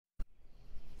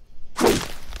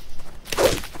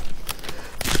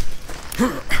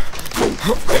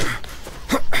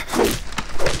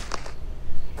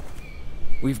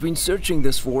We've been searching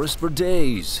this forest for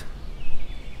days.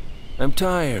 I'm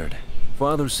tired.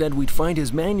 Father said we'd find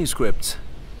his manuscripts.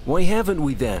 Why haven't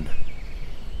we then?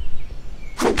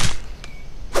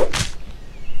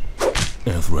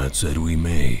 Athrat said we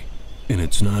may, and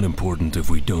it's not important if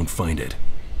we don't find it.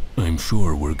 I'm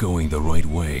sure we're going the right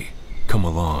way. Come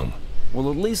along.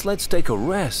 Well, at least let's take a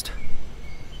rest.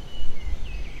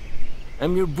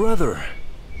 I'm your brother.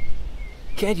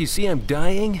 Can't you see I'm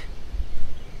dying?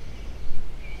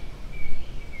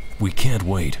 We can't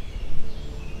wait.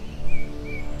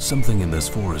 Something in this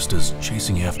forest is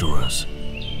chasing after us.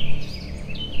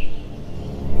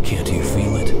 Can't you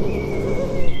feel it?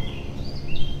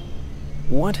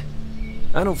 What?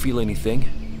 I don't feel anything.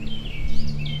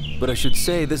 But I should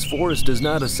say, this forest is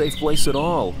not a safe place at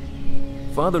all.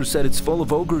 Father said it's full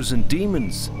of ogres and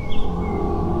demons.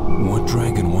 What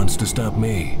dragon wants to stop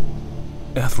me?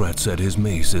 Athrat said his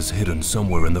mace is hidden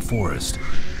somewhere in the forest.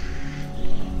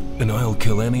 And I'll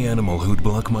kill any animal who'd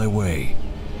block my way.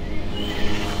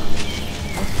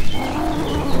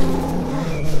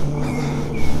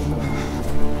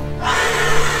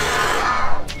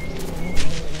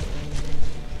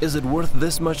 Is it worth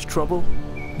this much trouble?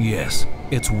 Yes,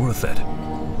 it's worth it.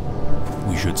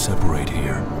 We should separate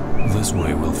here. This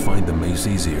way we'll find the mace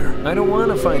easier. I don't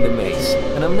want to find the mace,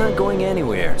 and I'm not going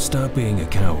anywhere. Stop being a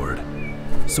coward.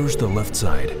 Search the left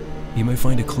side. You may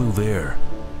find a clue there.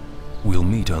 We'll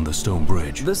meet on the stone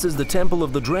bridge. This is the Temple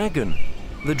of the Dragon.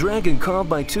 The dragon called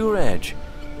by Turaj.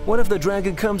 What if the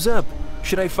dragon comes up?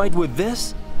 Should I fight with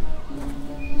this?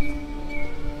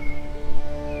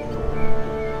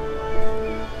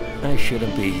 I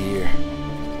shouldn't be here.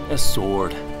 A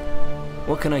sword.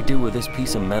 What can I do with this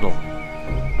piece of metal?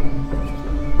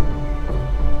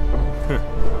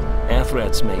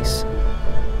 Athrat's mace.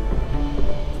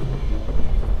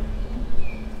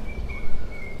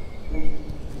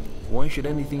 Why should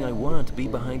anything I want be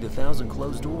behind 1,000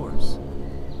 closed doors?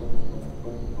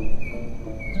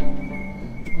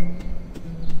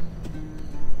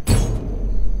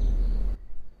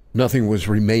 Nothing was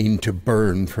remained to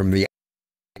burn from the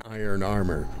iron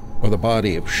armor or the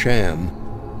body of Shan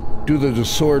due to the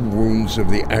sword wounds of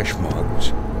the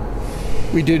Ashmogs.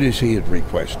 We did as he had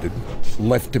requested,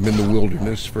 left him in the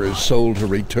wilderness for his soul to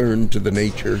return to the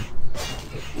nature.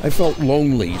 I felt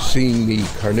lonely seeing the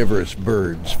carnivorous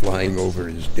birds flying over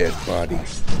his dead body.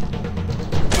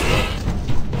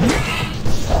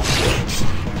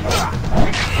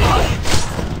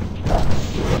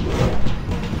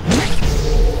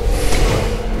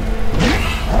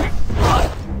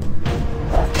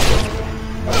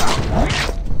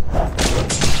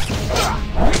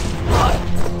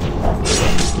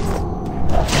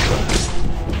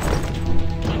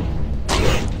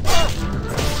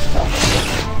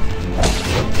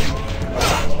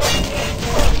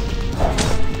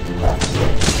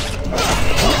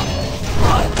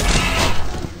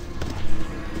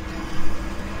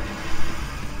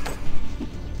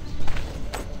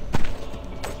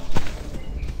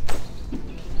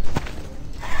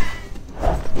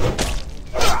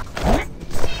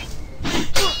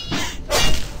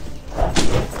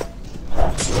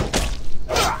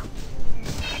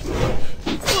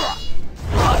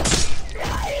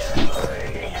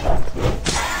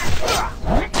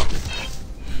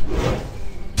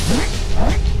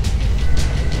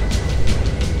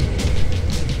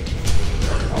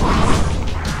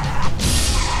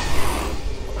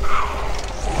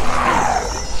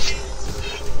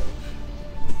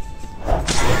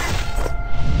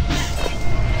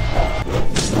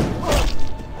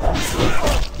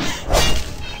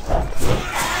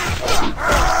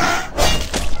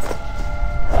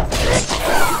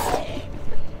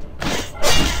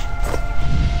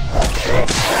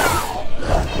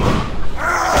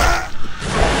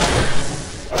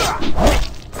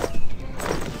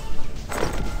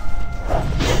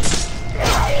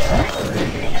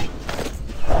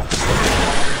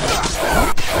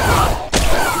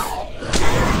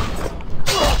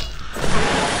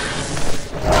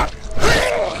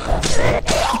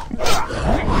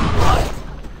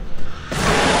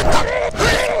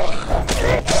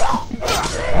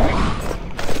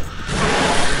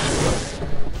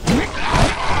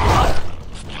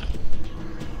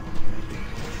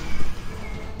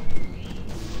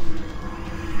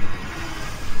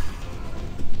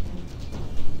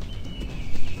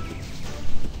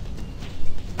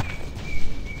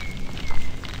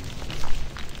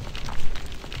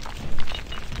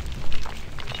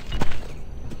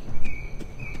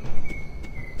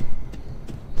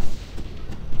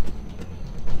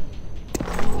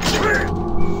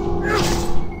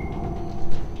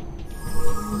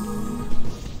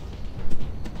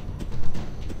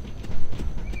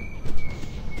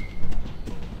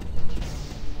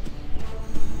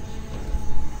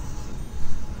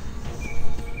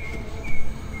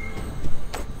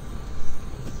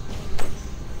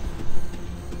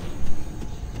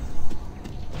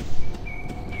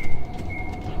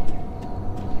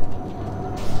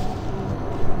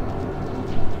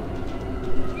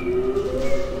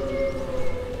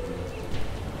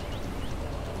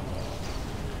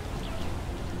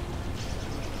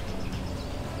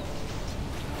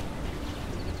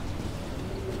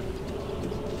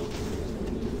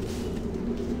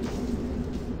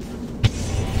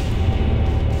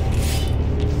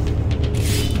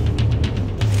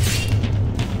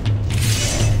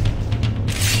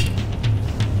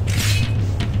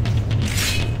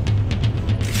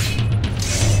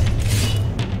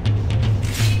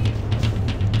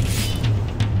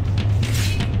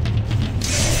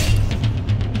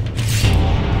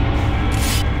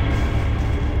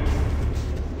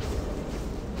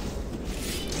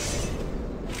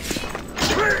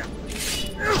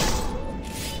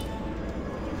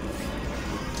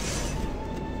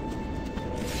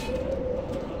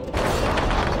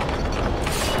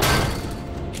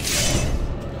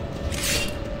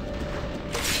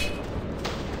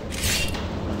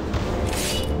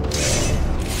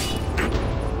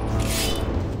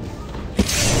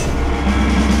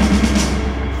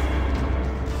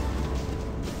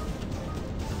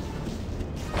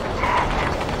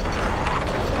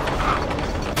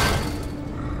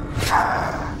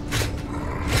 return.